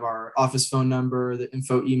top, we have our office phone number, the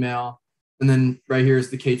info email, and then right here is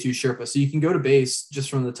the K2 Sherpa. So you can go to Base just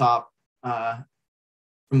from the top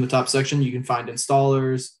section. You can find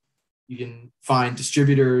installers, you can find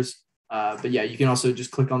distributors, but yeah, you can also just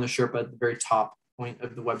click on the Sherpa at the very top point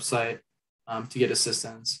of the website to get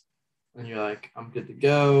assistance. And you're like, I'm good to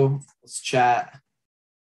go. Let's chat.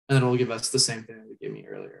 And then it'll give us the same thing that it gave me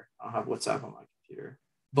earlier. I don't have WhatsApp on my computer,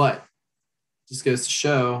 but just goes to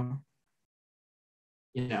show,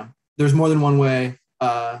 there's more than one way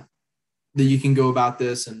that you can go about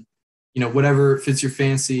this, and whatever fits your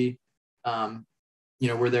fancy.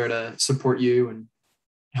 We're there to support you and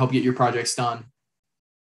help get your projects done.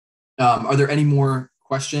 Are there any more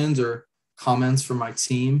questions or comments from my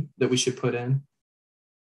team that we should put in?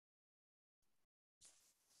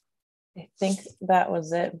 I think that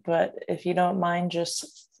was it, but if you don't mind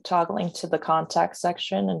just toggling to the contact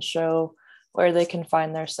section and show where they can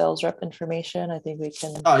find their sales rep information, I think we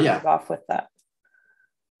can move off with that.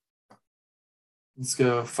 Let's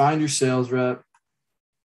go find your sales rep.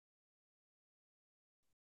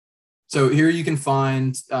 So here you can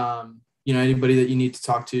find, anybody that you need to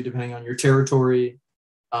talk to depending on your territory.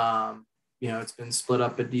 It's been split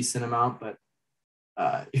up a decent amount, but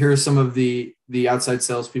here are some of the outside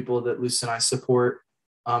salespeople that Luz and I support.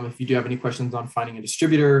 If you do have any questions on finding a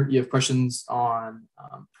distributor, you have questions on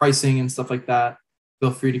pricing and stuff like that,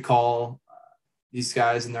 feel free to call these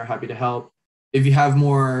guys and they're happy to help. If you have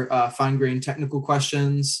more fine-grained technical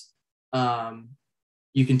questions,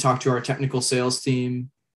 you can talk to our technical sales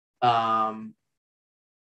team.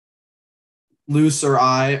 Luz or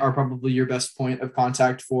I are probably your best point of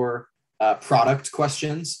contact for product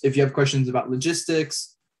questions. If you have questions about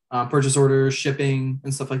logistics, purchase orders, shipping,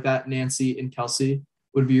 and stuff like that, Nancy and Kelsey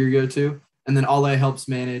would be your go-to. And then Ale helps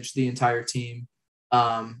manage the entire team.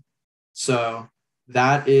 So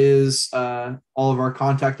that is all of our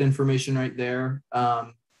contact information right there.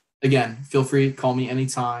 Again, feel free to call me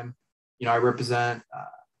anytime. I represent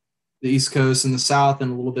the East Coast and the South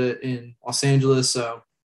and a little bit in Los Angeles. So,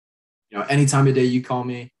 any time of day you call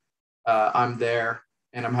me, I'm there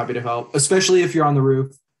and I'm happy to help, especially if you're on the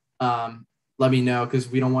roof. Let me know, because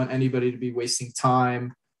we don't want anybody to be wasting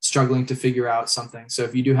time struggling to figure out something. So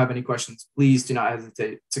if you do have any questions, please do not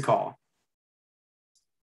hesitate to call.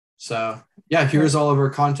 So yeah, here's all of our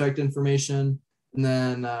contact information. And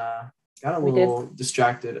then got a little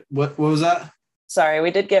distracted. What was that? Sorry,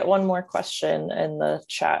 we did get one more question in the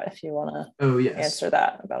chat if you want to answer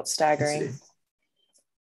that about staggering.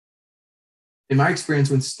 In my experience,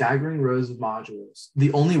 when staggering rows of modules,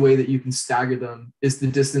 the only way that you can stagger them is the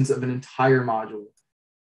distance of an entire module.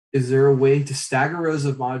 Is there a way to stagger rows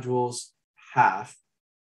of modules half?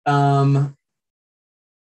 I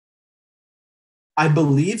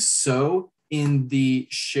believe so. In the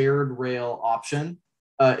shared rail option,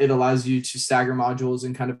 it allows you to stagger modules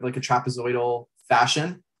in kind of like a trapezoidal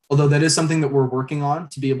fashion. Although that is something that we're working on,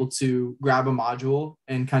 to be able to grab a module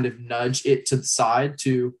and kind of nudge it to the side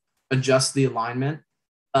to adjust the alignment.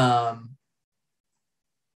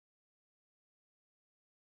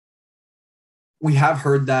 We have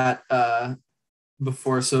heard that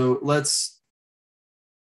before. So let's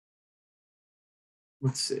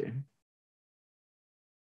see.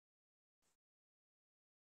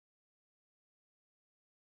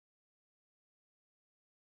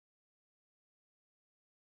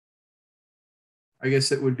 I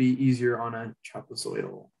guess it would be easier on a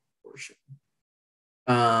trapezoidal portion.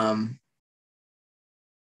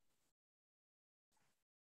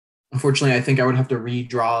 Unfortunately, I think I would have to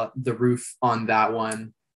redraw the roof on that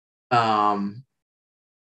one. But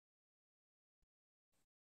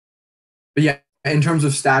yeah, in terms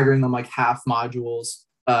of staggering them like half modules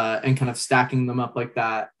and kind of stacking them up like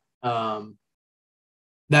that,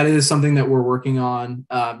 that is something that we're working on,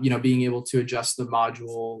 being able to adjust the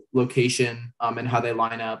module location and how they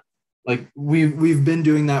line up. Like we've been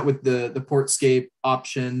doing that with the Portscape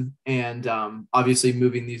option, and obviously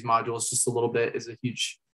moving these modules just a little bit is a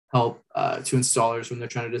huge help to installers when they're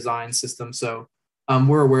trying to design systems. So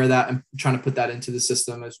we're aware of that and trying to put that into the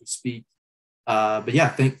system as we speak. But yeah,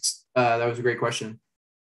 thanks. That was a great question.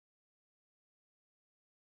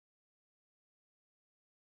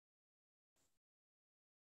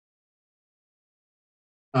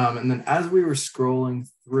 And then as we were scrolling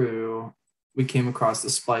through, we came across the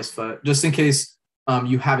SpliceFoot. Just in case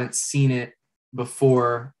you haven't seen it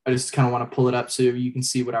before, I just kind of want to pull it up so you can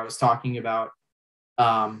see what I was talking about.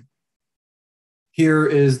 Here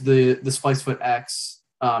is the SpliceFoot X,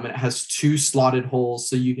 and it has two slotted holes,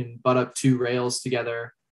 so you can butt up two rails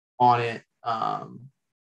together on it.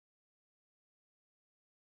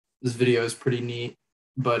 This video is pretty neat,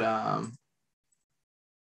 but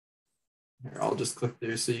here, I'll just click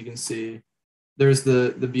through so you can see. There's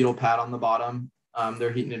the Beetle pad on the bottom.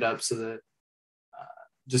 They're heating it up so that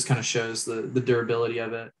just kind of shows the durability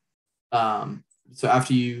of it. So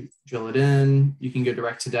after you drill it in, you can go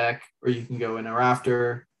direct to deck, or you can go in a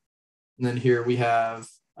rafter. And then here we have,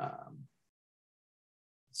 let's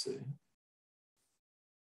see.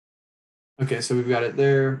 Okay, so we've got it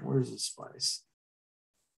there. Where's the splice?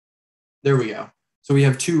 There we go. So we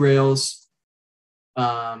have two rails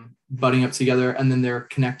butting up together, and then they're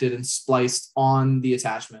connected and spliced on the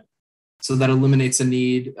attachment. So that eliminates a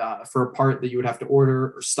need for a part that you would have to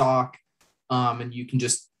order or stock. And you can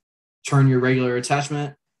just turn your regular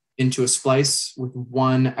attachment into a splice with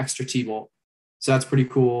one extra T-bolt. So that's pretty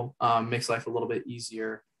cool. Makes life a little bit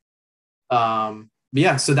easier. But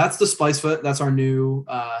yeah, so that's the splice foot. That's our new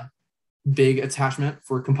big attachment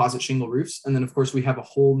for composite shingle roofs. And then of course we have a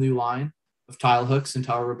whole new line of tile hooks and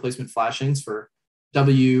tile replacement flashings for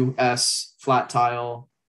W, S, flat tile.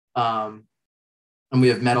 And we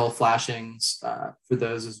have metal flashings for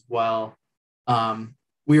those as well.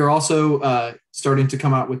 We are also starting to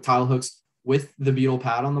come out with tile hooks with the beetle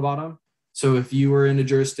pad on the bottom. So if you are in a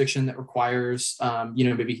jurisdiction that requires,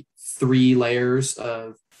 maybe 3 layers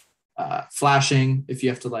of flashing, if you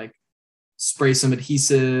have to like spray some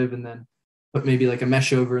adhesive and then put maybe like a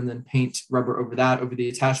mesh over and then paint rubber over that, over the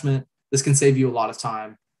attachment, this can save you a lot of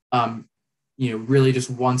time. Really just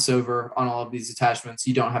once over on all of these attachments.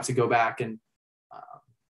 You don't have to go back and,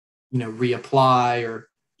 reapply or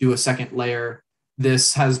do a second layer.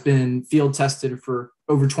 This has been field tested for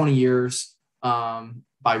over 20 years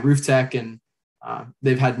by Roof Tech, and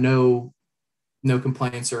they've had no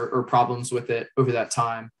complaints or problems with it over that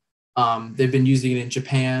time. They've been using it in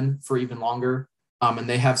Japan for even longer, and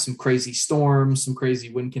they have some crazy storms, some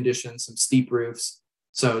crazy wind conditions, some steep roofs.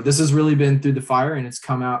 So this has really been through the fire, and it's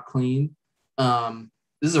come out clean.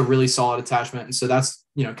 This is a really solid attachment, and so that's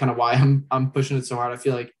kind of why I'm pushing it so hard. I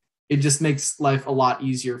feel like it just makes life a lot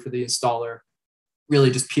easier for the installer. Really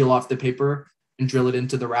just peel off the paper and drill it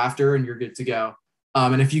into the rafter and you're good to go.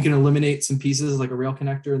 And if you can eliminate some pieces like a rail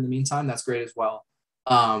connector in the meantime, that's great as well.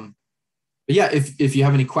 But yeah, if you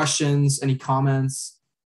have any questions, any comments,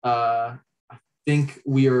 I think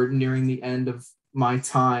we are nearing the end of my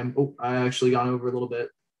time. Oh, I actually gone over a little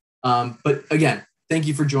bit. But again, thank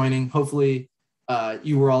you for joining. Hopefully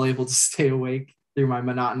you were all able to stay awake through my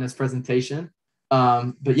monotonous presentation.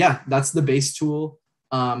 But yeah, that's the base tool.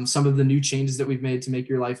 Some of the new changes that we've made to make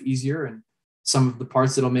your life easier and some of the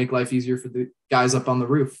parts that'll make life easier for the guys up on the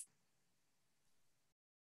roof.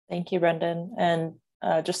 Thank you, Brendan. And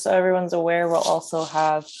just so everyone's aware, we'll also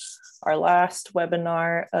have our last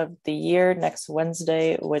webinar of the year next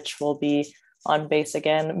Wednesday, which will be on base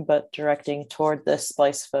again, but directing toward the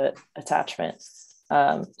splice foot attachment.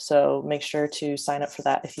 So make sure to sign up for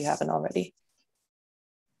that if you haven't already.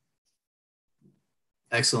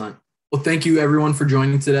 Excellent. Well, thank you everyone for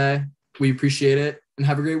joining today. We appreciate it and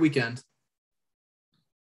have a great weekend.